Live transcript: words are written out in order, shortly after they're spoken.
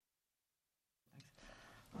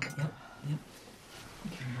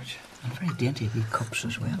George. And very dainty wee cups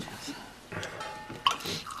as well.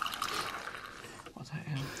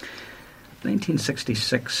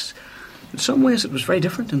 1966, in some ways it was very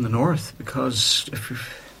different in the north because,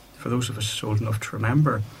 for those of us old enough to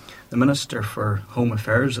remember, the Minister for Home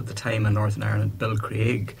Affairs at the time in Northern Ireland, Bill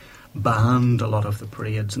Craig, banned a lot of the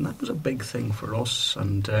parades, and that was a big thing for us.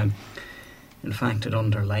 And in fact, it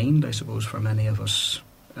underlined, I suppose, for many of us,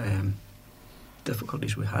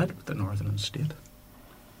 difficulties we had with the Northern state.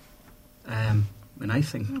 And I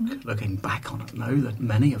think, looking back on it now, that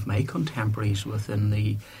many of my contemporaries within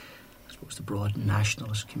the broad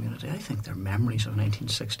nationalist community, I think their memories of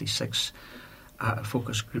 1966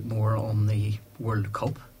 focus more on the World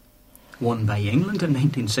Cup won by England in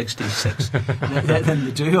 1966 than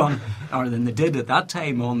they did at that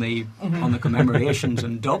time on the commemorations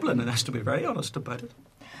in Dublin, and that's to be very honest about it.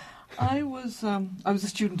 I was a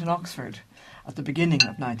student in Oxford at the beginning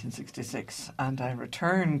of 1966, and I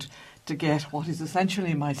returned to get what is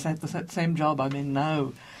essentially the same job I'm in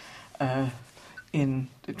now in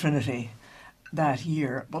Trinity that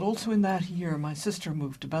year. But also in that year, my sister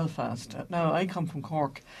moved to Belfast. Now, I come from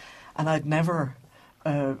Cork, and I'd never...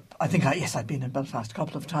 I'd been in Belfast a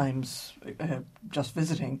couple of times, just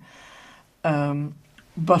visiting.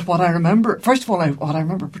 But what I remember, first of all, what I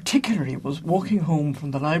remember particularly was walking home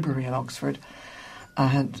from the library in Oxford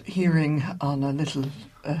and hearing on a little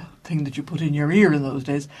thing that you put in your ear in those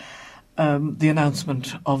days, the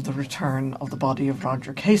announcement of the return of the body of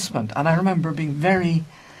Roger Casement. And I remember being very,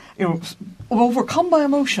 overcome by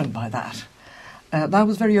emotion by that. That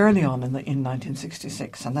was very early on in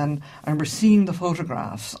 1966, and then I remember seeing the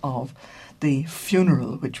photographs of the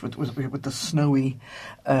funeral, which with the snowy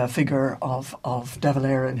figure of De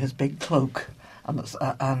Valera in his big cloak and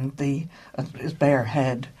his bare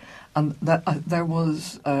head, and that there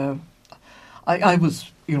was. I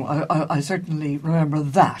certainly remember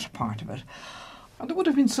that part of it, and there would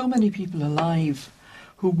have been so many people alive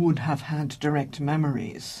who would have had direct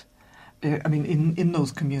memories. In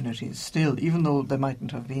those communities still, even though they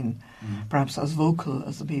mightn't have been perhaps as vocal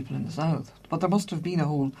as the people in the South. But there must have been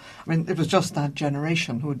it was just that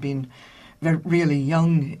generation who had been really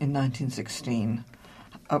young in 1916,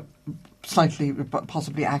 slightly,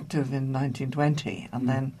 possibly active in 1920, and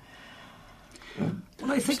then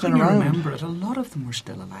I think when you remember it, a lot of them were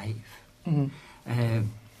still alive.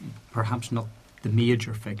 Perhaps not the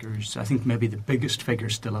major figures. I think maybe the biggest figure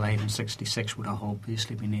still alive in 66 would have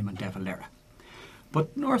obviously been named De Valera.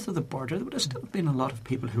 But north of the border, there would have still been a lot of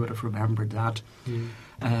people who would have remembered that.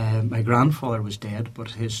 My grandfather was dead, but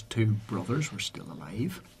his two brothers were still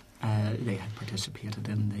alive. They had participated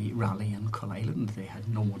in the rally in Cull Island. They had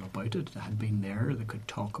known about it. They had been there. They could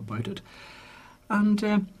talk about it.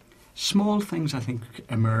 And small things, I think,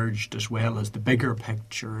 emerged as well as the bigger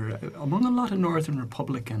picture. Among a lot of Northern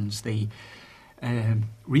Republicans, the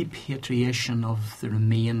repatriation of the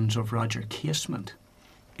remains of Roger Casement.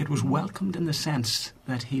 It was welcomed in the sense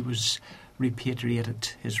that he was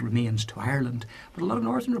repatriated his remains to Ireland. But a lot of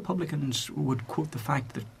Northern Republicans would quote the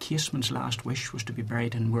fact that Casement's last wish was to be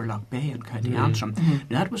buried in Murlough Bay in County Antrim.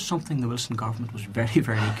 Now, that was something the Wilson government was very,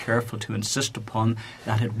 very careful to insist upon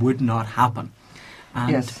that it would not happen.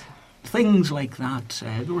 And things like that,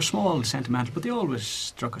 they were small, sentimental, but they always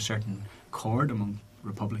struck a certain chord among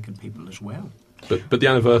Republican people as well. But the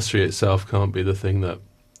anniversary itself can't be the thing that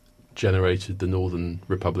generated the Northern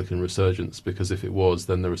Republican resurgence, because if it was,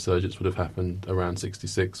 then the resurgence would have happened around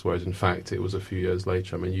 66, whereas in fact it was a few years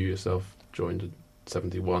later. I mean, you yourself joined in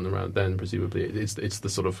 71, around then, presumably. It's the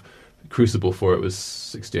sort of crucible for it was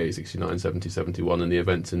 68, 69, 70, 71, and the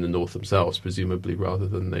events in the North themselves, presumably, rather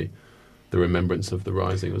than the remembrance of the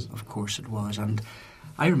rising. Of course it was, and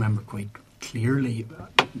I remember quite clearly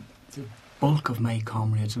the bulk of my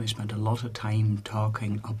comrades, and I spent a lot of time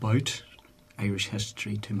talking about Irish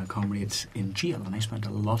history to my comrades in jail, and I spent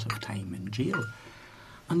a lot of time in jail.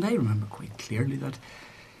 And I remember quite clearly that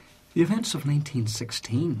the events of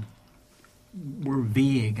 1916 were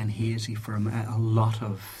vague and hazy for a lot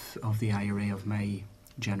of the IRA of my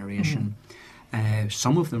generation.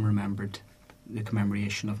 Some of them remembered the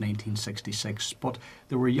commemoration of 1966, but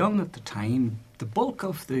they were young at the time. The bulk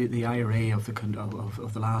of the IRA of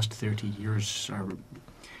the last 30 years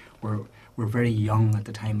were very young at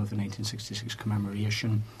the time of the 1966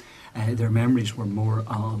 commemoration. Their memories were more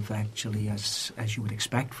of, actually, as you would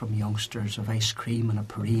expect from youngsters, of ice cream and a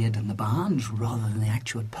parade and the bands, rather than the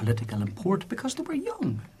actual political import, because they were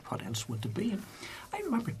young. What else would it be? And I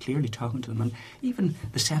remember clearly talking to them, and even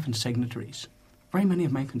the 7 signatories, very many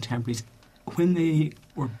of my contemporaries, when they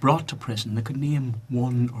were brought to prison, they could name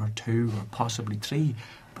 1 or 2 or possibly 3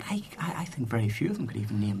 But I think very few of them could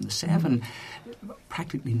even name the 7.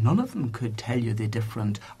 Practically none of them could tell you the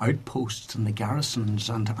different outposts and the garrisons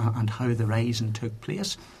and how the rising took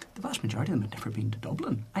place. The vast majority of them had never been to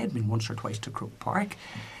Dublin. I had been once or twice to Croke Park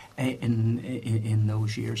in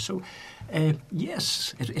those years. So,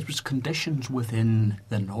 yes, it was conditions within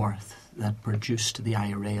the north that produced the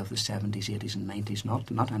IRA of the 70s, 80s and 90s,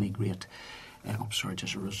 not any great upsurge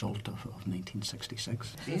as a result of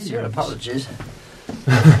 1966. Your apologies.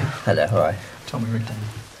 Hello, how are you? Tommy Rickton.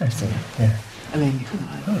 I see, yeah. Elaine, you can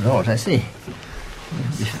lie. Oh, Lord, I see.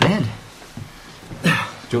 You fled.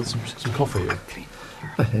 Do you want some coffee?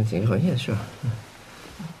 Anything? Oh, yeah, sure.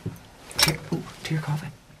 Tea or coffee?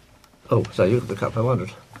 Oh, sorry, you got the cup, I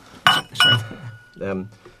wondered. Sorry.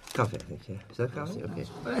 Coffee, I think, yeah. Is that coffee? Okay.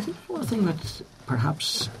 Well, I think one thing that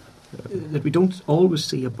perhaps that we don't always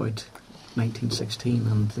see about 1916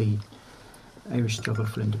 and the Irish struggle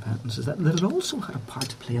for independence is that it also had a part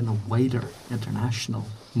to play in the wider international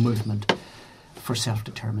movement for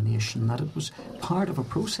self-determination, that it was part of a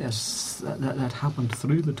process that happened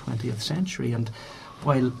through the 20th century. And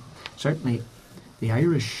while certainly the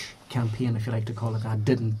Irish campaign, if you like to call it that,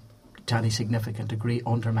 didn't to any significant degree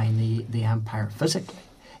undermine the empire physically,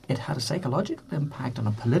 it had a psychological impact and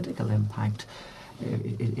a political impact.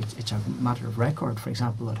 It's a matter of record, for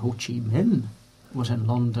example, that Ho Chi Minh was in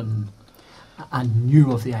London and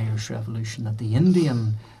knew of the Irish Revolution, that the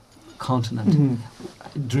Indian continent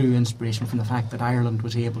drew inspiration from the fact that Ireland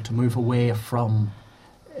was able to move away from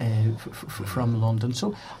London.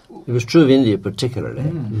 So it was true of India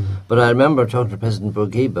particularly. But I remember talking to President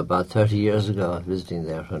Bourguiba about 30 years ago, visiting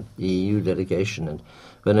there for the EU delegation, and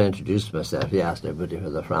when I introduced myself, he asked everybody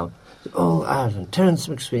where they're from. Said, "Oh, Ireland, Terence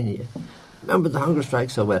McSweeney. Remember the hunger strike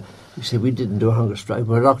so well?" You say, "We didn't do a hunger strike.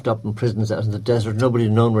 We're locked up in prisons out in the desert. Nobody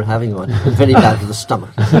had known we're having one. It was very bad for the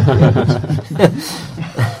stomach."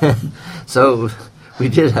 So we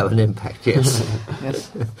did have an impact, yes.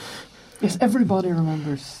 Yes. Yes, everybody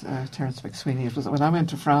remembers Terence McSweeney. It was when I went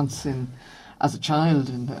to France as a child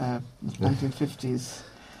in the 1950s.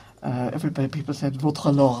 People said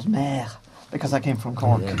 "Votre Lord Maire" because I came from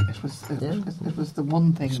Cork. Yeah. It was the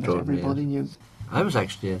one thing that everybody knew. I was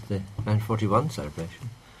actually at the 941 celebration.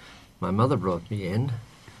 My mother brought me in,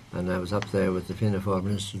 and I was up there with the Fianna Fáil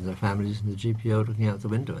ministers and their families and the GPO looking out the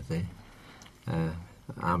window at the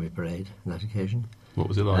army parade on that occasion. What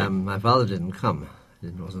was it like? My father didn't come. He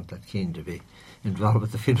wasn't that keen to be involved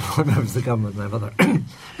with the Fianna Fáil members of the government. My mother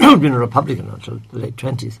had been a Republican until the late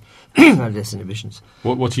 20s, had less inhibitions.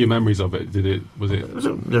 What are your memories of it? It was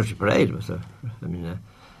a military parade.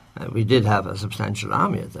 We did have a substantial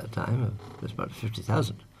army at that time. It was about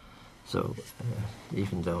 50,000. So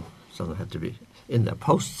even though some had to be in their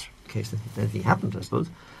posts in case anything happened, I suppose,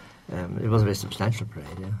 it was a very substantial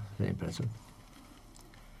parade, yeah, very impressive.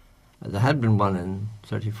 There had been one in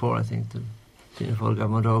 34, I think, the Fianna Fáil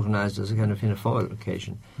government organised as a kind of Fianna Fáil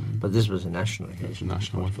occasion, but this was a national occasion. It was a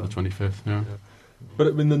national one for the 25th, yeah. But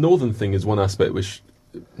I mean, the northern thing is one aspect which,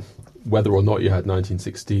 whether or not you had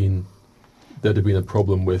 1916, there'd have been a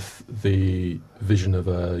problem with the vision of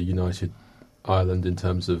a united Ireland in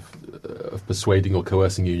terms of persuading or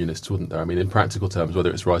coercing unionists, wouldn't there? I mean, in practical terms,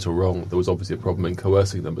 whether it's right or wrong, there was obviously a problem in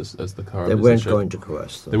coercing them as the current. They weren't going to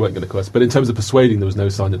coerce them. They weren't going to coerce. But in terms of persuading, there was no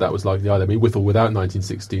sign that was likely either. I mean, with or without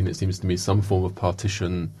 1916, it seems to me some form of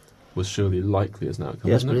partition was surely likely as an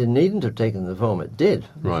outcome. Yes, but it needn't have taken the form it did,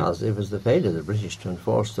 because right. It was the failure of the British to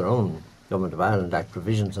enforce their own Government of Ireland Act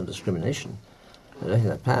provisions on discrimination, letting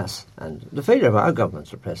that pass, and the failure of our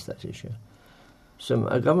governments to press that issue.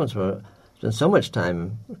 Our governments spent so much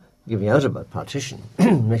time giving out about partition,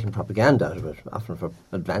 making propaganda out of it, often for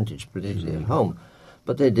advantage, particularly at home,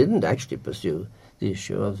 but they didn't actually pursue the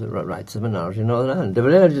issue of the rights of minority in Northern Ireland. De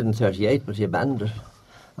Valera did in 1938, but he abandoned it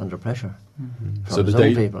under pressure. So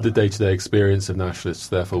the day-to-day experience of nationalists,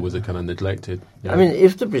 therefore, was a kind of neglected. I mean,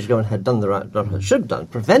 if the British government had done what it should have done,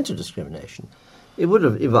 prevented discrimination, it would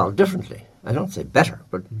have evolved differently. I don't say better,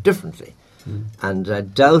 but differently. And I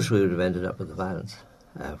doubt we would have ended up with the violence,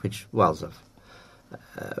 which was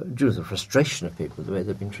due to the frustration of people, the way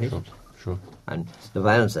they've been treated. Sure. And the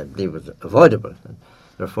violence, I believe, was avoidable. And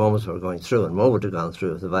the reforms were going through, and more would have gone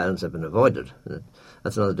through if the violence had been avoided.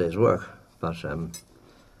 That's another day's work, but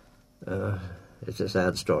it's a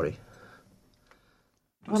sad story.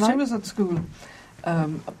 When I was at school,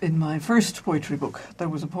 in my first poetry book, there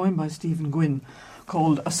was a poem by Stephen Gwynne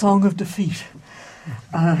called A Song of Defeat.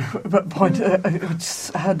 It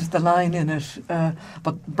had the line in it,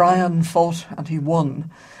 but Brian fought and he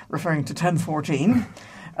won, referring to 1014,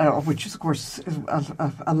 which is, of course,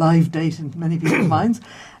 a live date in many people's minds.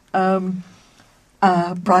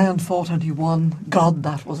 Brian fought and he won. God,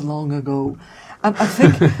 that was long ago. And I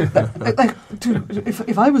think,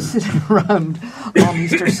 if I was sitting around on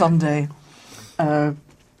Easter Sunday,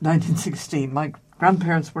 1916, my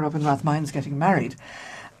grandparents were up in Rathmines getting married.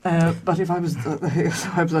 But if I was,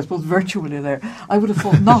 I suppose, virtually there, I would have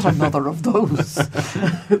thought not another of those.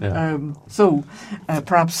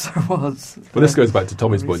 Perhaps there was. But this goes back to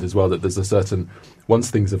Tommy's point as well, that there's a certain, once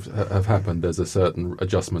things have happened, there's a certain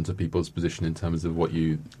adjustment of people's position in terms of what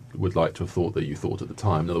you would like to have thought that you thought at the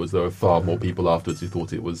time. In other words, there were far more people afterwards who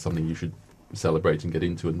thought it was something you should celebrate and get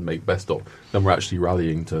into and make best of, than were actually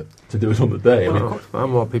rallying to do it on the day. Far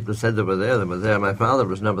more people said they were there than were there. My father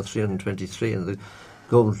was number 323 in the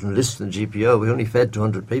golden list in GPO. We only fed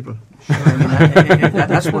 200 people. Sure, I mean,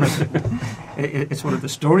 that's one of it's one of the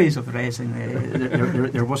stories of the Rising.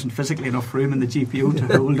 There wasn't physically enough room in the GPO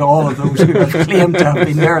to hold all of those who claimed to have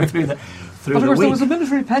been there through the But of course, there was a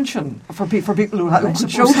military pension for people who could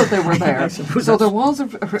show that they were there. So there was a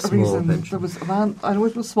reason. Pension. There was a man, I know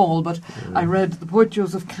it was small, but I read the poet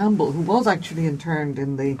Joseph Campbell, who was actually interned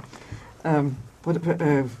in the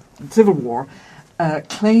Civil War,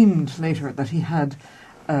 claimed later that he had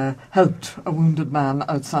helped a wounded man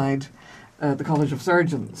outside the College of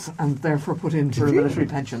Surgeons and therefore put in for a military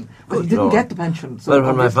pension. But he didn't get the pension. So well,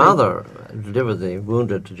 when my father delivered the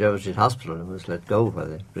wounded to Jervis Street Hospital and was let go by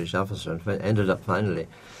the British officer and ended up finally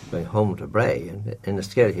going home to Bray, and in a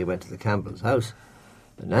scare he went to the Campbell's house.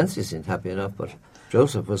 And Nancy seemed happy enough, but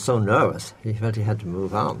Joseph was so nervous he felt he had to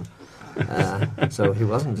move on. So he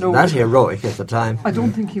wasn't that heroic at the time. I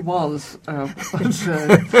don't think he was. But,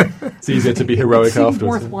 it's easier to be heroic it seemed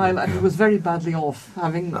afterwards. Worthwhile, and he was very badly off,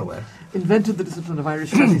 having invented the discipline of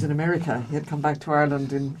Irish studies in America. He had come back to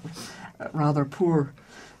Ireland in a rather poor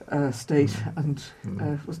state and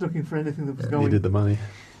was looking for anything that was going. Needed the money.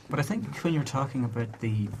 But I think when you're talking about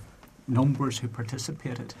the numbers who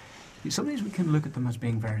participated, sometimes we can look at them as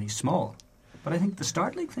being very small. But I think the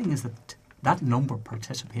startling thing is that number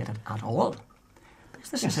participated at all. Because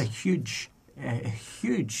this is a huge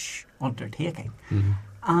undertaking. Mm-hmm.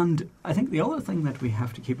 And I think the other thing that we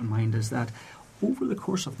have to keep in mind is that over the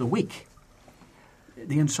course of the week,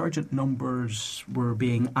 the insurgent numbers were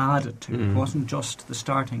being added to. It wasn't just the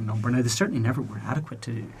starting number. Now, they certainly never were adequate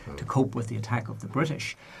to cope with the attack of the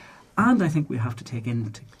British. And I think we have to take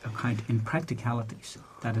into account in practicalities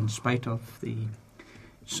that in spite of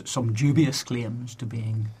some dubious claims to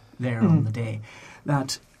being there on the day,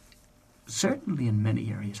 that certainly in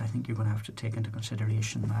many areas I think you're going to have to take into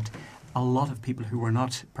consideration that a lot of people who were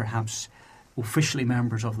not perhaps officially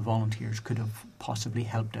members of the volunteers could have possibly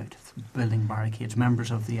helped out building barricades.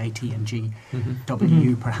 Members of the ITNG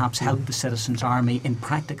perhaps helped the Citizens' Army in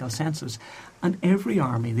practical senses. And every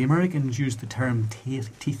army, the Americans use the term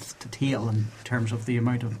teeth to tail in terms of the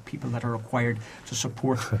amount of people that are required to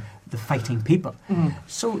support the fighting people.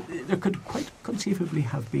 So there could quite conceivably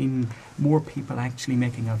have been more people actually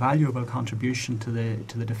making a valuable contribution to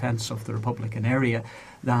the defence of the Republican area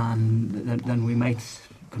than we might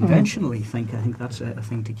conventionally think. I think that's a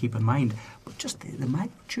thing to keep in mind. But just the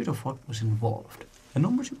magnitude of what was involved. The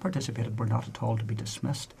numbers who participated were not at all to be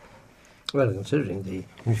dismissed. Well, considering the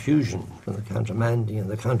confusion from the countermanding and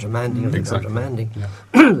the countermanding of the countermanding,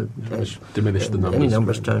 diminished the numbers. Any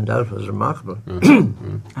numbers turned out was remarkable.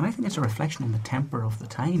 And I think it's a reflection on the temper of the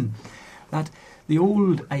time, that the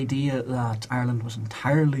old idea that Ireland was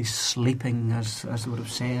entirely sleeping, as they would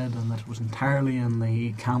have said, and that it was entirely in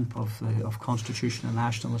the camp of constitutional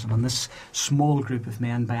nationalism, and this small group of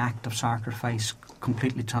men, by act of sacrifice,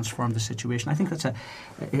 completely transformed the situation. I think it's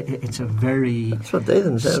a very... That's what they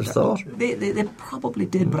themselves thought. They probably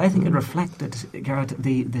did, but I think it reflected, Garret,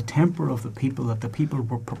 the temper of the people, that the people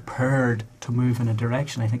were prepared to move in a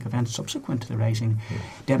direction. I think events subsequent to the Rising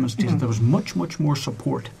demonstrated there was much, much more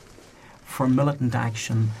support for militant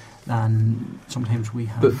action than sometimes we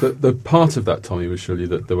have. The part of that, Tommy, was surely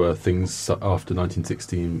that there were things after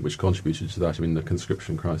 1916 which contributed to that. I mean, the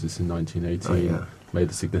conscription crisis in 1918 made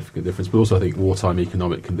a significant difference, but also I think wartime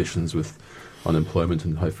economic conditions with unemployment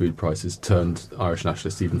and high food prices turned Irish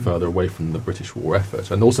nationalists even further away from the British war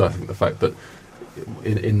effort. And also I think the fact that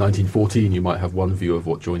in 1914 you might have one view of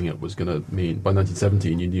what joining up was going to mean. By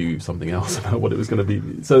 1917 you knew something else about what it was going to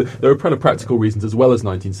be. So there are kind of practical reasons as well as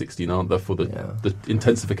 1916, aren't there, for the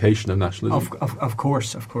intensification of nationalism? Of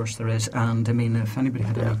course there is. And I mean, if anybody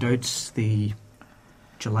had any doubts, the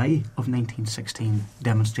July of 1916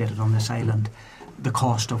 demonstrated on this island the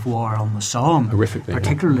cost of war on the Somme, horrifically,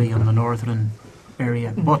 particularly in the northern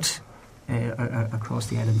area, but across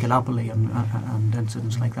the island, Gallipoli and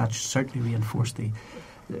incidents like that certainly reinforced the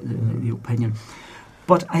opinion.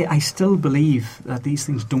 But I still believe that these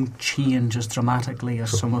things don't change as dramatically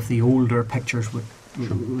as some of the older pictures would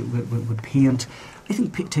paint. I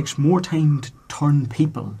think it takes more time to turn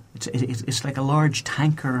people. It's like a large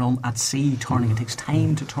tanker at sea turning. It takes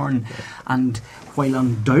time to turn. And while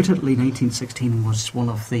undoubtedly 1916 was one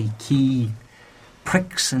of the key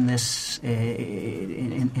pricks in this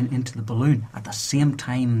into the balloon, at the same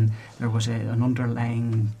time there was an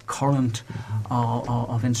underlying current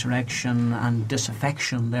of insurrection and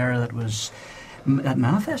disaffection there that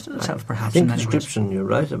manifested itself perhaps. I think in many conscription, ways. you're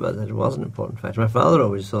right about that, it was an important factor. My father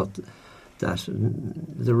always thought that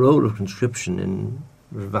the role of conscription in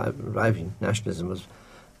reviving nationalism was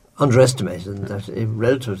underestimated, and that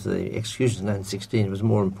relative to the executions in 1916 was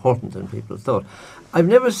more important than people thought. I've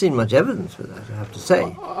never seen much evidence for that, I have to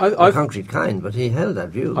say, of concrete kind, but he held that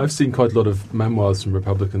view. I've seen quite a lot of memoirs from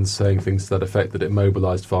Republicans saying things to that effect, that it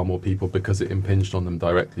mobilised far more people because it impinged on them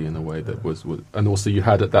directly in a way that was and also you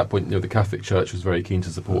had at that point, the Catholic Church was very keen to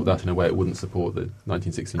support that in a way it wouldn't support the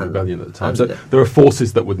 1916 rebellion at the time. So there are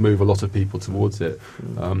forces that would move a lot of people towards it.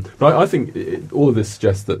 But I think all of this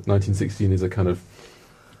suggests that 1916 is a kind of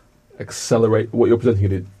what you're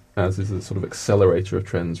presenting it as is a sort of accelerator of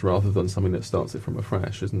trends rather than something that starts it from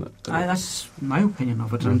afresh, isn't it? That's my opinion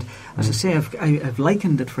of it. And as I say, I've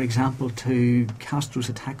likened it, for example, to Castro's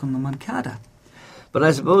attack on the Moncada. But I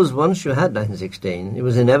suppose once you had 1916, it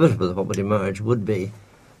was inevitable that what would emerge would be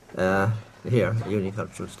here, a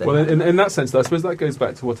unicultural state. Well, in that sense, I suppose that goes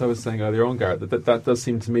back to what I was saying earlier on, Garret, that does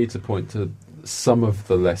seem to me to point to some of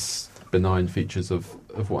the less benign features of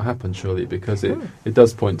what happened, surely, because it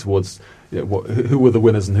does point towards who were the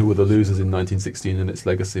winners and who were the losers in 1916 and its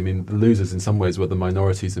legacy. I mean, the losers in some ways were the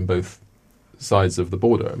minorities in both sides of the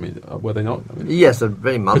border. I mean, were they not? I mean, yes,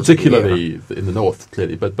 very much. Particularly in the north,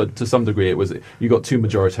 clearly, but to some degree it was. You got two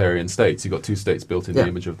majoritarian states. You got two states built in the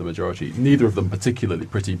image of the majority. Neither of them particularly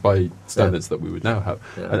pretty by standards that we would now have.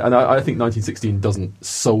 Yeah. And I think 1916 doesn't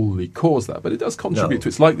solely cause that, but it does contribute to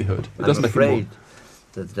its likelihood. It does make it more.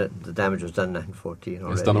 The damage was done in 1914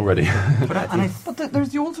 already. It's done already. But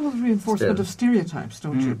there's also the reinforcement of stereotypes,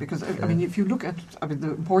 don't you? Because, I mean, if you look at the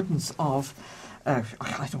importance of,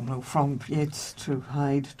 I don't know, from Yeats to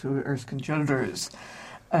Hyde to Erskine Childers,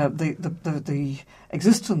 the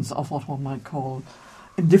existence of what one might call,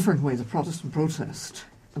 in different ways, a Protestant protest,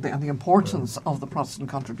 and the importance of the Protestant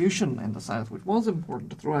contribution in the South, which was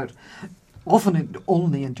important throughout, often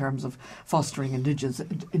only in terms of fostering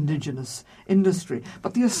indigenous industry.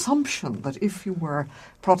 But the assumption that if you were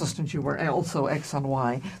Protestant, you were also X and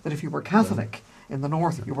Y, that if you were Catholic in the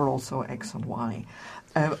North, you were also X and Y,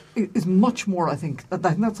 is much more, I think,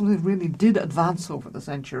 that's something that really did advance over the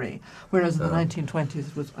century, whereas in the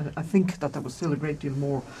 1920s, I think that there was still a great deal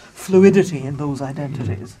more fluidity in those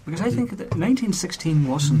identities. Because I think that 1916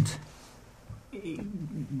 wasn't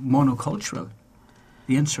monocultural.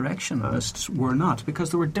 The insurrectionists were not, because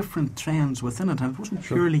there were different trends within it, and it wasn't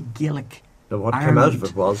purely Gaelic. But what came out of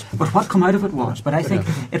it was. But what came out of it was. But I think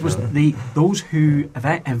it was those who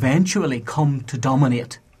eventually come to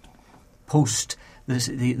dominate post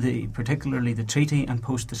particularly the treaty and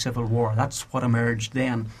post the Civil War. That's what emerged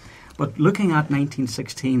then. But looking at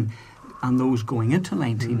 1916 and those going into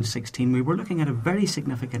 1916, we were looking at a very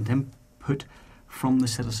significant input from the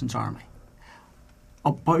Citizens' Army.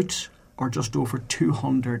 About or just over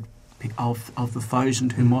 200 of the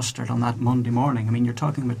 1,000 who mustered on that Monday morning. I mean, you're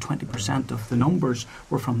talking about 20% of the numbers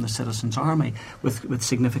were from the Citizens' Army, with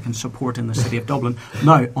significant support in the city of Dublin.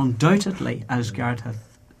 Now, undoubtedly, as Garret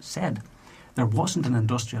hath said, there wasn't an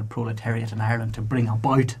industrial proletariat in Ireland to bring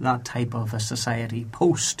about that type of a society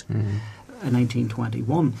post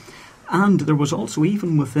 1921. And there was also,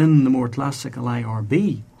 even within the more classical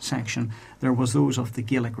IRB section, there was those of the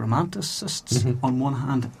Gaelic Romanticists on one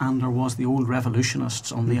hand, and there was the old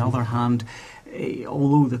revolutionists on the other hand,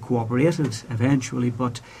 although they cooperated eventually,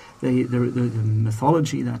 but the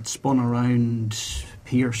mythology that spun around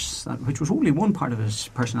Pearse, which was only one part of his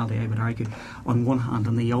personality, I would argue, on one hand,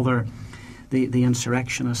 and the other, the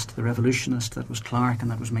insurrectionist, the revolutionist, that was Clark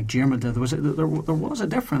and that was McDiarmid, there was a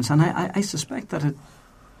difference, and I suspect that it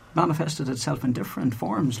manifested itself in different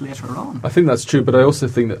forms later on. I think that's true, but I also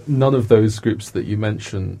think that none of those groups that you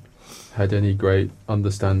mention had any great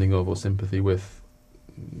understanding of or sympathy with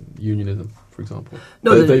unionism, for example.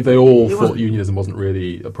 No, they all thought unionism wasn't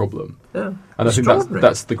really a problem. Yeah. And I think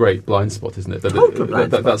that's the great blind spot, isn't it?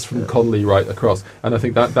 That's from Connolly right across. And I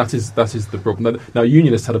think that is the problem. Now,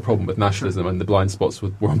 unionists had a problem with nationalism, and the blind spots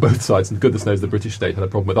were on both sides. And goodness knows the British state had a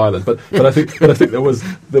problem with Ireland. But I think there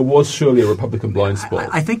was surely a Republican blind spot.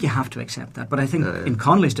 I think you have to accept that. But I think in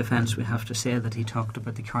Connolly's defence, we have to say that he talked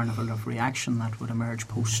about the carnival of reaction that would emerge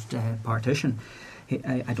post partition.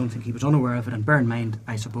 I don't think he was unaware of it. And bear in mind,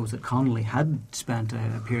 I suppose, that Connolly had spent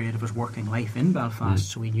a period of his working life in Belfast,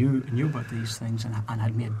 so he knew about these things and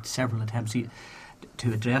had made several attempts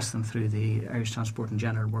to address them through the Irish Transport and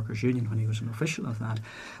General Workers Union when he was an official of that.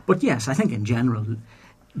 But yes, I think in general,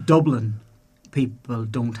 Dublin people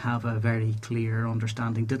don't have a very clear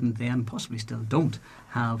understanding, didn't they, and possibly still don't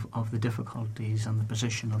have, of the difficulties and the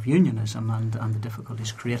position of unionism and the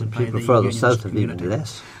difficulties created by the people further unionist south have community. even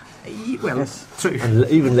less. Well, Yes. true. And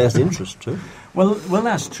even less interest too. Well,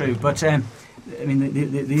 that's true. But I mean,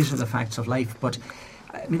 these are the facts of life. But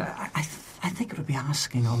I mean, I think it would be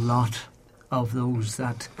asking a lot of those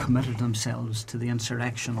that committed themselves to the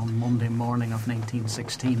insurrection on Monday morning of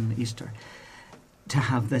 1916, Easter, to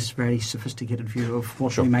have this very sophisticated view of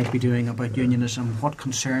what we might be doing about unionism. What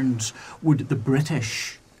concerns would the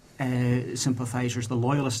British sympathisers, the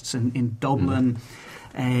loyalists in Dublin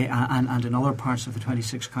and in other parts of the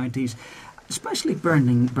 26 counties, especially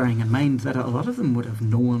bearing in mind that a lot of them would have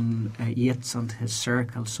known Yeats and his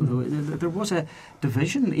circle. So there was a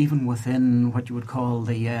division even within what you would call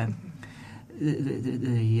the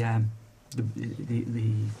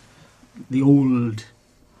old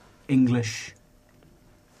English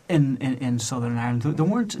in Southern Ireland. They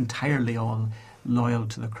weren't entirely all loyal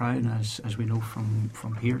to the Crown, as we know from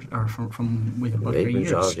here, or from William Butler The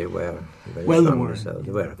years. majority were. Well, they were. So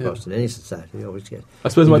they were, of course, in any society. You always get I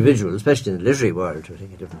suppose individuals, especially in the literary world, who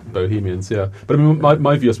take a different. Bohemians, yeah. But I mean,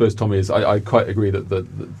 my view, I suppose, Tommy, is I quite agree that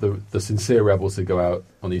the sincere rebels who go out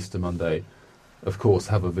on Easter Monday, of course,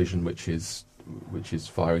 have a vision which is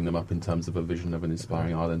firing them up in terms of a vision of an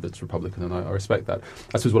inspiring Ireland that's Republican, and I respect that.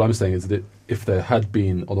 I suppose what I'm saying is that if there had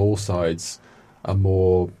been on all sides a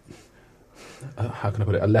more, how can I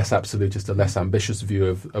put it, a less absolutist, a less ambitious view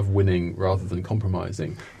of winning rather than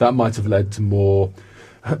compromising, that might have led to more,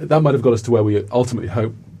 that might have got us to where we ultimately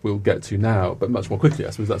hope we'll get to now, but much more quickly.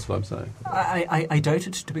 I suppose that's what I'm saying. I doubt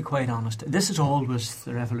it, to be quite honest. This is always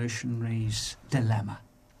the revolutionary's dilemma.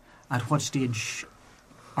 At what stage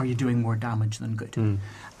are you doing more damage than good?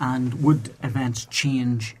 And would events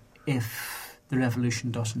change if the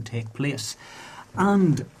revolution doesn't take place?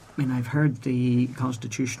 And I mean, I've heard the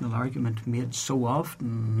constitutional argument made so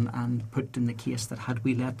often and put in the case that had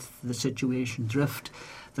we let the situation drift,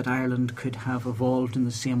 that Ireland could have evolved in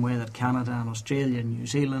the same way that Canada and Australia and New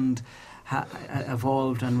Zealand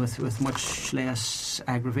evolved, and with much less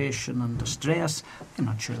aggravation and distress. I'm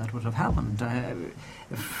not sure that would have happened,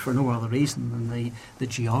 if for no other reason than the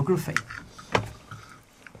geography.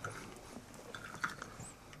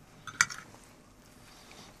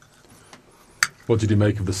 What did you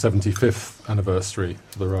make of the 75th anniversary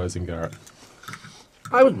of the Rising, Garret?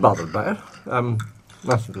 I was bothered by it.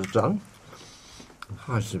 Nothing was done.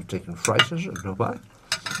 I should have taken fright at it, I don't know why.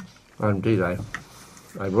 And indeed, I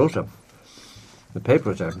wrote the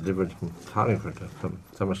papers I delivered from Hollingford from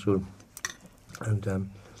summer school, and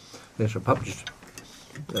later published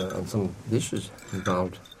on some of the issues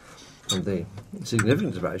involved and the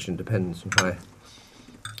significance of Irish independence and why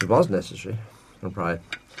it was necessary and why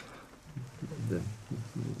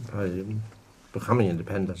becoming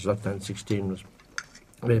independent as lockdown 16 was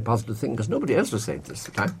a very positive thing, because nobody else was saying this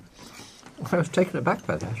at the time. I was taken aback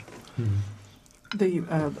by that. The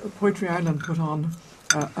Poetry Island put on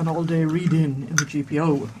an all-day read-in the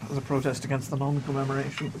GPO as a protest against the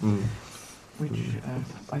non-commemoration, which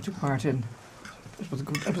I took part in. It was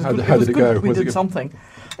good. It was How good. did it go? We Was it did good? something.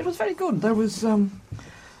 It was very good. There was a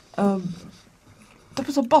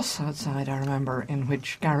bus outside, I remember, in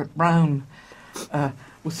which Garrett Brown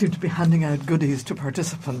was seemed to be handing out goodies to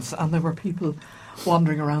participants, and there were people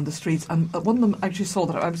wandering around the streets, and one of them actually saw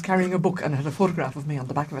that I was carrying a book and had a photograph of me on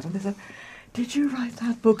the back of it, and they said, "Did you write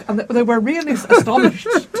that book?" And they were really astonished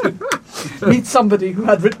to meet somebody who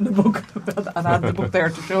had written a book and had the book there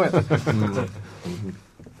to show it.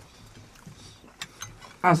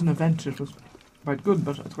 As an event, it was quite good,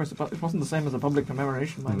 but of course it wasn't the same as a public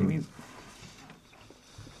commemoration by any means.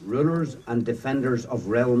 Rulers and defenders of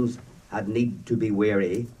realms had need to be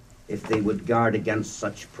wary if they would guard against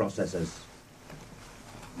such processes.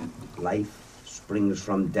 Life springs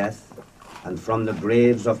from death, and from the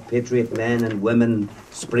graves of patriot men and women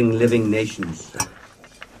spring living nations.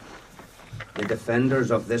 The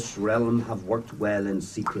defenders of this realm have worked well in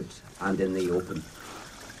secret and in the open.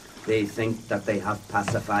 They think that they have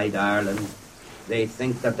pacified Ireland. They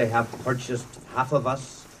think that they have purchased half of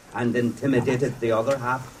us and intimidated the other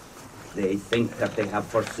half. They think that they have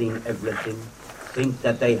foreseen everything, think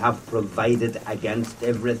that they have provided against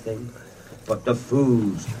everything. But the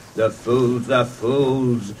fools,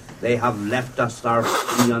 they have left us our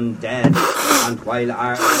free undead, and while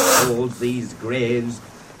Ireland holds these graves,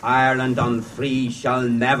 Ireland unfree shall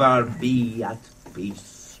never be at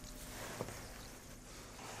peace.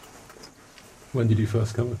 When did you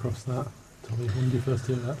first come across that, Tommy? When did you first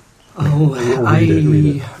hear that? Oh, Read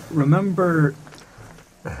it. remember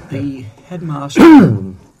the headmaster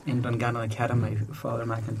in Dungannon Academy, Father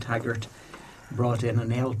McIntaggart, brought in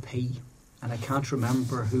an LP, and I can't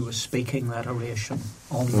remember who was speaking that oration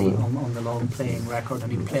on the long playing record,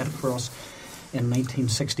 and he played it for us in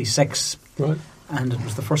 1966. Right. And it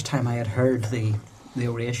was the first time I had heard the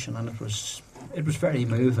oration, and it was very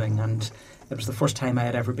moving, and it was the first time I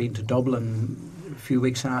had ever been to Dublin. A few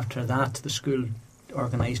weeks after that, the school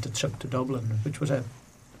organised a trip to Dublin, which was a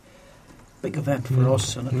big event for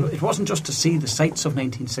us. And it wasn't just to see the sights of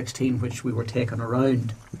 1916, which we were taken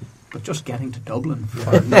around, but just getting to Dublin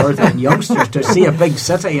for northern youngsters to see a big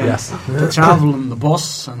city and to travel on the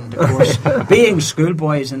bus. And of course, being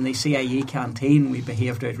schoolboys in the CIE canteen, we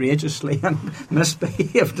behaved outrageously and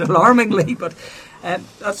misbehaved alarmingly. But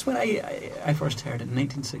that's when I first heard it in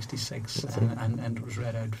 1966, and it was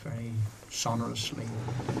read out very sonorously.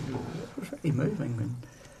 It was very moving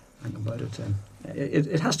and about it.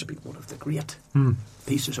 It has to be one of the great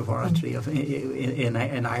pieces of oratory in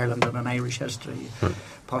Ireland and in Irish history.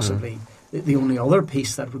 Possibly the only other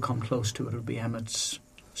piece that would come close to it would be Emmett's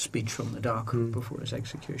speech from the dock before his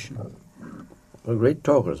execution. We're great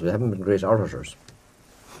talkers, we haven't been great orators.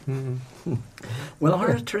 Well,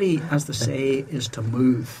 oratory, as they say, is to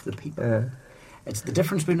move the people. It's the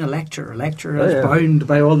difference between a lecture. A lecturer is bound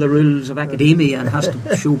by all the rules of academia and has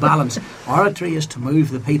to show balance. Oratory is to move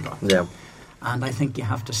the people. Yeah. And I think you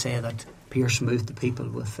have to say that Pearse moved the people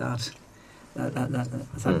with that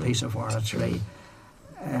piece of oratory.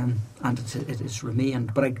 And it has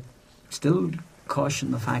remained. But I still caution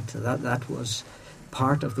the fact that was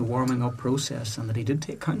part of the warming up process, and that he did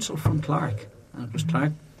take counsel from Clark. And it was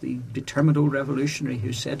Clark, the determined old revolutionary,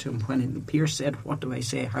 who said to him, when Pearse said, "What do I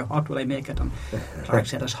say? How hot will I make it?" And Clark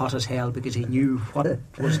said, "As hot as hell," because he knew what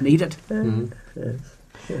was needed.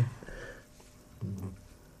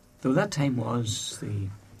 Though that time was the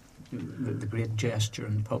great gesture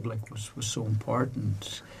in public was so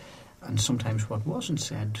important, and sometimes what wasn't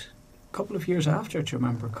said. A couple of years after, do you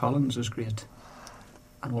remember Collins's great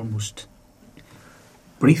and almost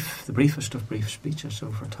the briefest of brief speeches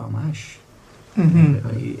over Tom Ashe?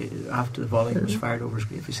 After the volley was fired over his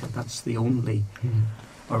grave, he said that's the only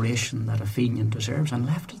oration that a Fenian deserves, and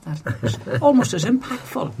left it that. It was almost as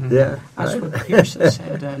impactful as what Pearse had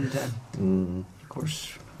said, and of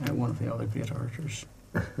course one of the other great orators.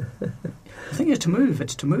 The thing is to move.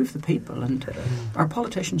 It's to move the people, and our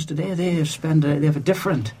politicians today they have a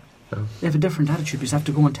different attitude, because they have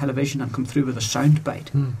to go on television and come through with a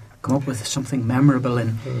soundbite, come up with something memorable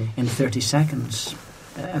in 30 seconds.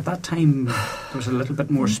 At that time, there was a little bit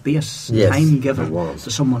more space and time given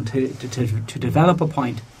to someone to develop a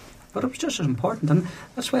point. But it was just as important, and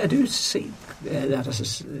that's why I do see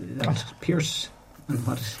that Pearse and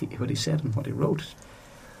what he said and what he wrote.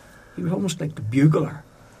 He was almost like the bugler.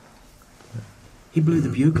 He blew the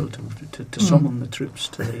bugle to summon the troops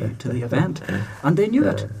to the event, and they knew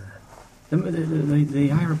it. The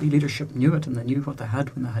IRB leadership knew it, and they knew what they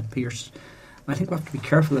had when they had Pearse. I think we have to be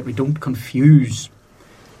careful that we don't confuse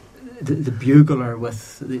the bugler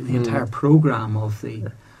with the entire programme of the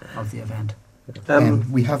event.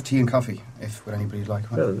 We have tea and coffee, if would anybody like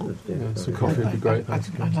one. Some coffee would be great.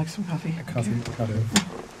 I'd like some coffee. Coffee.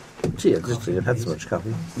 Tea, I've had so much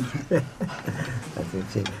coffee. I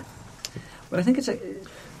think tea. But I think it's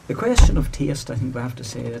the question of taste. I think we have to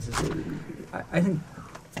say that I think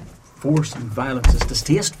force and violence is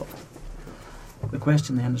distasteful. The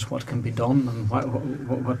question then is what can be done, and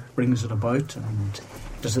what brings it about, and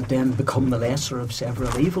does it then become the lesser of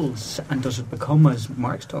several evils, and does it become, as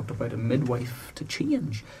Marx talked about, a midwife to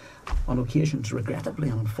change? On occasions, regrettably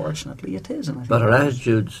and unfortunately, it is. And I think but our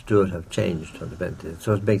attitudes to it have changed fundamentally,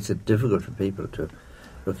 so it makes it difficult for people to,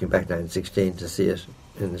 looking back to 1916, to see it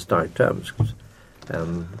in historic terms. Because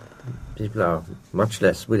people are much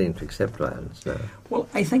less willing to accept violence now. Well,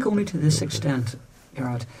 I think only to this extent,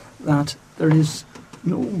 Garret, that there is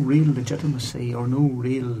no real legitimacy or no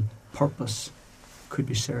real purpose could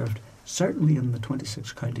be served, certainly in the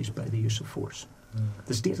 26 counties, by the use of force.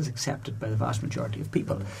 The state is accepted by the vast majority of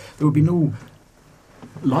people. There would be no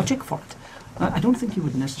logic for it. I don't think you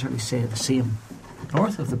would necessarily say the same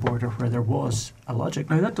north of the border, where there was a logic.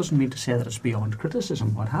 Now, that doesn't mean to say that it's beyond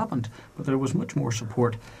criticism what happened, but there was much more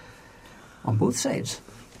support on both sides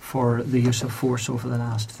for the use of force over the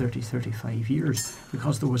last 35 years,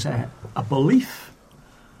 because there was a belief,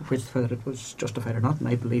 which whether it was justified or not, and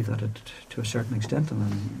I believe that it, to a certain extent,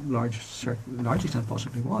 and a large extent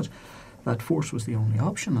possibly was, that force was the only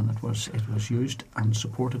option, and it was used and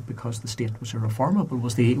supported because the state was irreformable.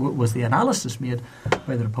 Was the analysis made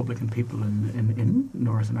by the Republican people in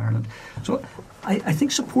Northern Ireland? So I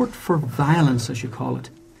think support for violence, as you call it,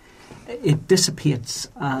 it dissipates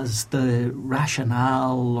as the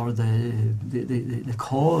rationale or the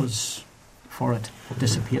cause for it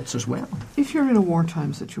dissipates as well. If you're in a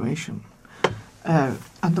wartime situation, and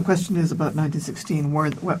the question is about 1916,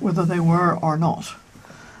 whether they were or not,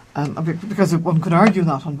 because one could argue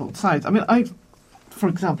that on both sides. I mean, for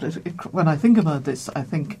example, when I think about this, I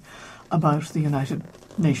think about the United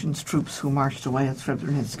Nations troops who marched away at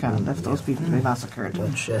Srebrenica and left those people to be massacred.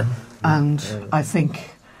 And I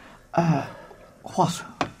think, what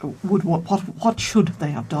should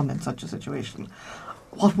they have done in such a situation?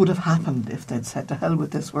 What would have happened if they'd said, to hell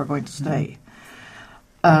with this, we're going to stay?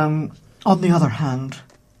 On the other hand,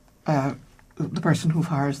 the person who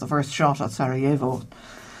fires the first shot at Sarajevo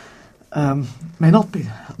may not be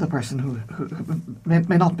the person who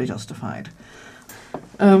may not be justified.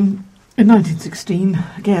 In 1916,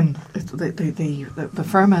 again, the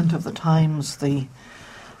ferment of the times, the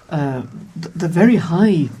very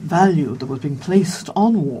high value that was being placed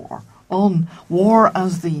on war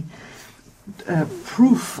as the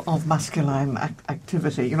proof of masculine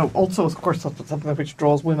activity. Also, of course, that's something which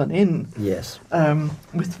draws women in. Yes.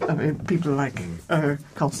 With people like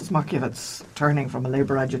Constance Markievicz turning from a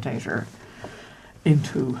labour agitator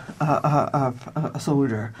into a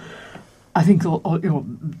soldier. I think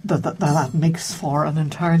that makes for an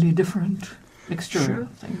entirely different mixture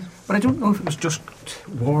of things. But I don't know if it was just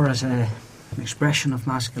war as an expression of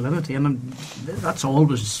masculinity. I mean, that's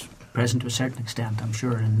always present to a certain extent, I'm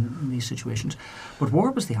sure, in these situations. But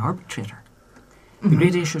war was the arbitrator. The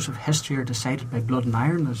great issues of history are decided by blood and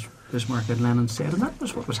iron, as Bismarck and Lenin said, and that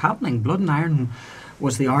was what was happening. Blood and iron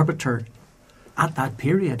was the arbiter at that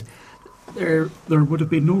period. There would have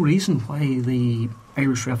been no reason why the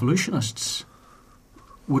Irish revolutionists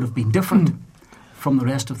would have been different from the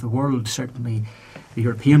rest of the world, certainly the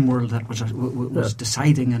European world that was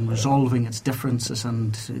deciding and resolving its differences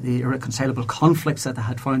and the irreconcilable conflicts that they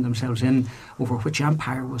had found themselves in over which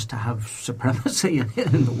empire was to have supremacy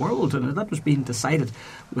in the world. And that was being decided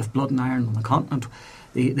with blood and iron on the continent.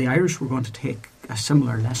 The Irish were going to take a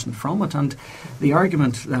similar lesson from it. And the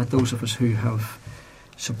argument that those of us who have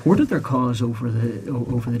supported their cause over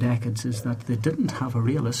the decades is that they didn't have a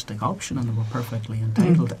realistic option and they were perfectly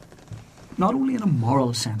entitled. Not only in a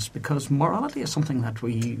moral sense, because morality is something that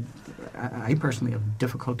I personally have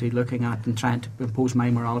difficulty looking at and trying to impose my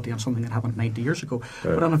morality on something that happened 90 years ago,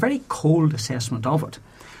 but on a very cold assessment of it,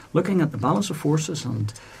 looking at the balance of forces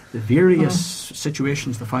and the various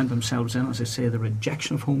situations they found themselves in, as I say, the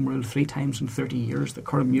rejection of Home Rule 3 times in 30 years, the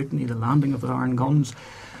Curragh Mutiny, the landing of the Iron Guns.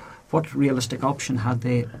 What realistic option had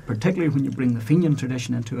they, particularly when you bring the Fenian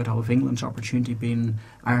tradition into it, of England's opportunity being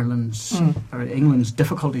Ireland's, or England's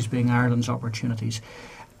difficulties being Ireland's opportunities?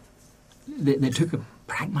 They took a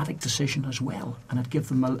pragmatic decision as well, and it gave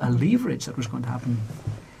them a leverage that was going to happen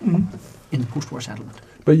in post-war settlement.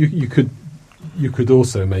 But you could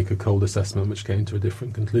also make a cold assessment which came to a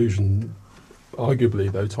different conclusion, arguably,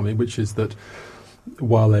 though, Tommy, which is that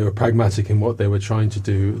while they were pragmatic in what they were trying to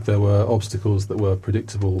do, there were obstacles that were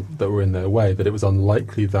predictable that were in their way, that it was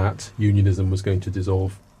unlikely that unionism was going to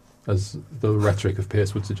dissolve, as the rhetoric of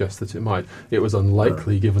Pearce would suggest that it might. It was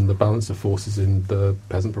unlikely, given the balance of forces in the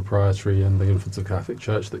peasant proprietary and the influence of Catholic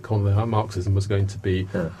Church, that colonial Marxism was going to be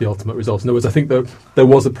the ultimate result. In other words, I think there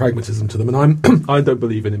was a pragmatism to them, and I don't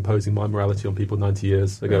believe in imposing my morality on people 90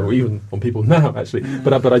 years ago, or even on people now, actually.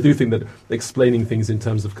 But I do think that explaining things in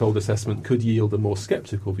terms of cold assessment could yield a more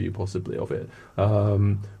sceptical view, possibly, of it,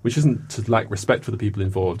 which isn't to lack respect for the people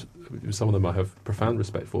involved. Some of them I have profound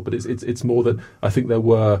respect for, but it's more that I think there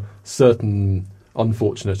were certain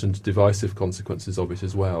unfortunate and divisive consequences of it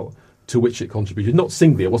as well, to which it contributed. Not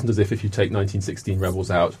singly, it wasn't as if you take 1916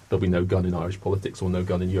 rebels out, there'll be no gun in Irish politics or no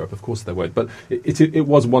gun in Europe. Of course there won't. But it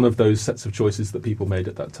was one of those sets of choices that people made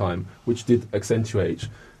at that time, which did accentuate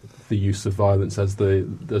the use of violence as the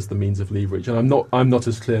means of leverage. And I'm not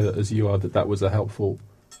as clear as you are that was a helpful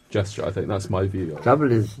gesture. I think that's my view. The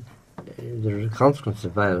trouble is, the consequences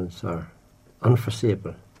of violence are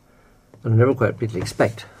unforeseeable and never quite people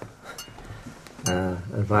expect.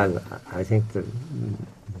 And while I think the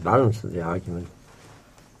balance of the argument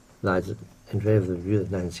lies in favour of the view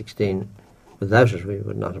that 1916, without it we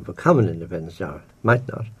would not have become an independent state, or might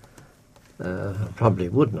not, probably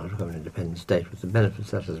would not become an independent state with the benefits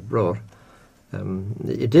that has brought.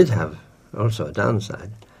 It did have also a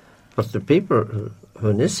downside, but the people who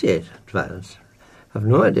initiate violence have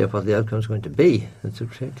no idea what the outcome is going to be. It's a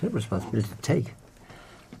great responsibility to take.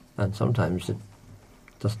 And sometimes it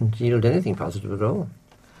doesn't yield anything positive at all.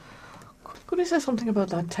 Could we say something about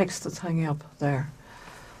that text that's hanging up there?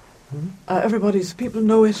 People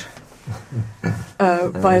know it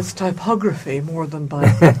by its typography more than by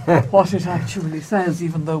what it actually says,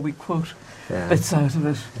 even though we quote bits out of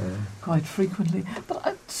it quite frequently. But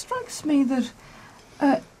it strikes me that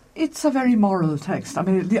it's a very moral text. I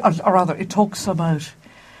mean, or rather, it talks about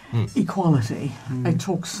equality. It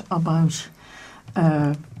talks about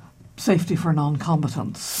safety for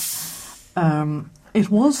non-combatants. It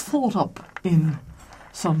was thought up in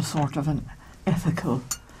some sort of an ethical...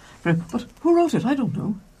 But who wrote it? I don't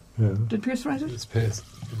know. Yeah. Did Pearse write it? It's Pearse.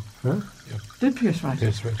 Huh? Yeah. Did Pearse write it?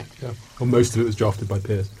 Pearse wrote it, yeah. Well, most of it was drafted by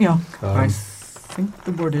Pearse. Yeah. I think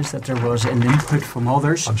the word is that there was an input from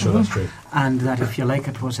others. I'm sure that's true. And that, if you like,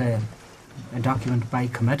 it was a document by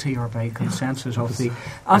committee or by consensus of the...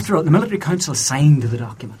 After all, the Military Council signed the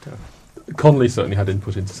document. Connolly certainly had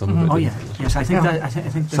input into some of it. Oh, yeah. Yes, I think that... I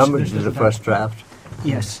think Somebody did the first draft.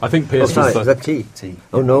 Yes. I think Oh, Pearse sorry, was is that tea? Tea.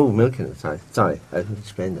 Oh, no, milk in it. Sorry, I didn't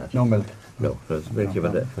explain that. No milk. No, it's milk, No,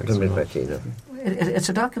 but no, I don't make my tea, no. It's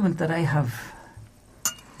a document that I have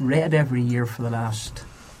read every year for the last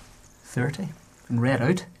 30 and read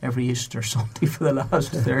out every Easter Sunday for the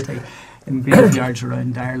last 30 in graveyards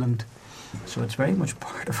around Ireland. So it's very much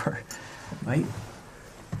part of my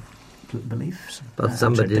beliefs. But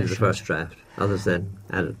somebody did the first draft. Others then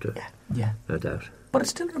added to it, Yeah. no doubt. But it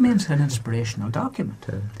still remains an inspirational document.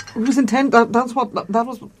 It was that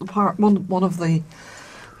was the part. One of the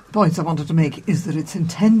points I wanted to make is that it's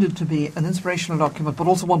intended to be an inspirational document, but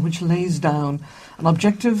also one which lays down an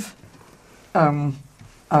objective a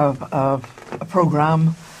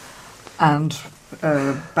program and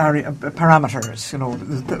parameters. You know,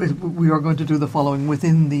 we are going to do the following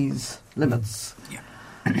within these limits. Yeah.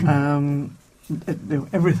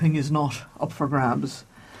 Everything is not up for grabs.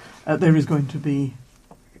 There is going to be.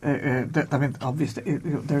 I mean, obviously,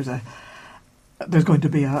 there's going to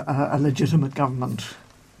be a legitimate government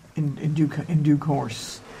in due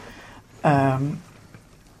course.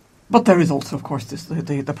 But there is also, of course,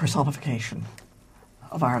 the personification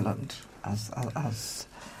of Ireland as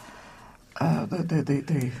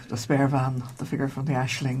the spare van, the figure from the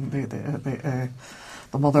Aisling,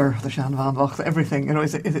 the mother, the Shan Van Vocht, everything. You know,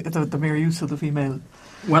 is the mere use of the female.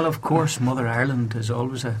 Well, of course, Mother Ireland is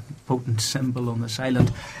always a potent symbol on this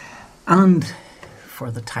island. And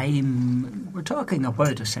for the time, we're talking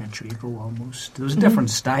about a century ago almost, there was a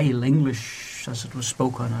different style. English, as it was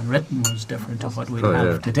spoken and written, was different to what we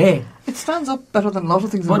have today. It stands up better than a lot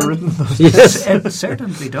of things that But are written. It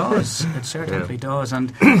certainly does. It certainly does.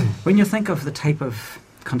 And when you think of the type of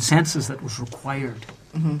consensus that was required,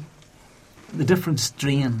 the different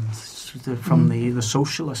strains from the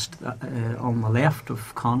socialist on the left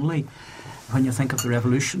of Connolly, when you think of the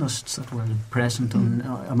revolutionists that were present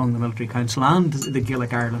among the Military Council and the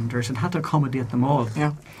Gaelic Irelanders, it had to accommodate them all.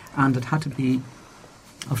 Yeah. And it had to be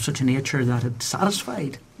of such a nature that it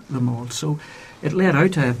satisfied them all. So it laid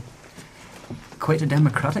out quite a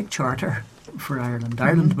democratic charter for Ireland.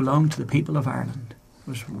 Ireland belonged to the people of Ireland. It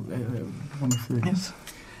was one of the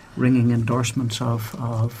ringing endorsements of...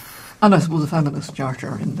 And I suppose a feminist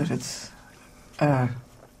charter in that it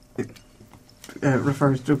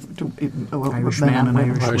refers to Irish men and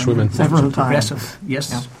Irish women. Several times. Progressive,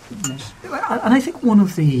 yes. And I think one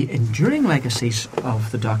of the enduring legacies of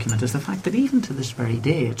the document is the fact that even to this very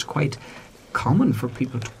day it's quite common for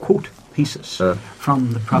people to quote pieces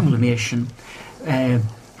from the proclamation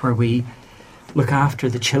where we look after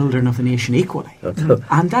the children of the nation equally.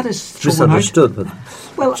 And that is misunderstood, but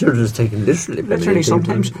well, children is taken literally. Literally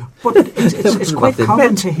sometimes. But it's quite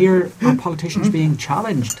common to hear our politicians being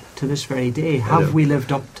challenged to this very day. Have we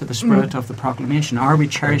lived up to the spirit of the proclamation? Are we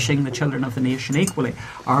cherishing the children of the nation equally?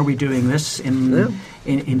 Are we doing this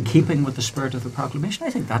in keeping with the spirit of the proclamation?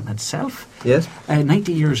 I think that in itself. Yes.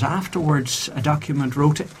 90 years afterwards, a document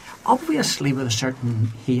wrote, obviously with a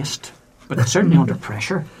certain haste, but certainly under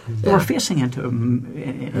pressure. They were facing into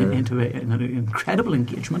an incredible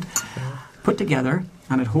engagement, put together,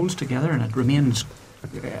 and it holds together, and it remains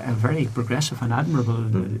a very progressive and admirable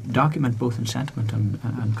document, both in sentiment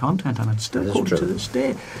and content, and it's still quoted to this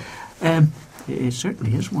day. It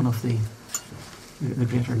certainly is one of the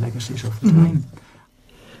greater legacies of the time.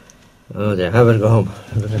 Oh dear, how about I go home?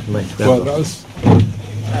 Well, that was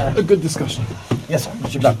a good discussion. Yes, sir.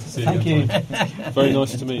 Good luck. Thank you. Very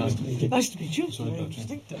nice to meet you. Nice to meet you. Very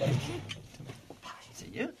interesting.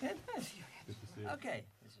 See you. Okay.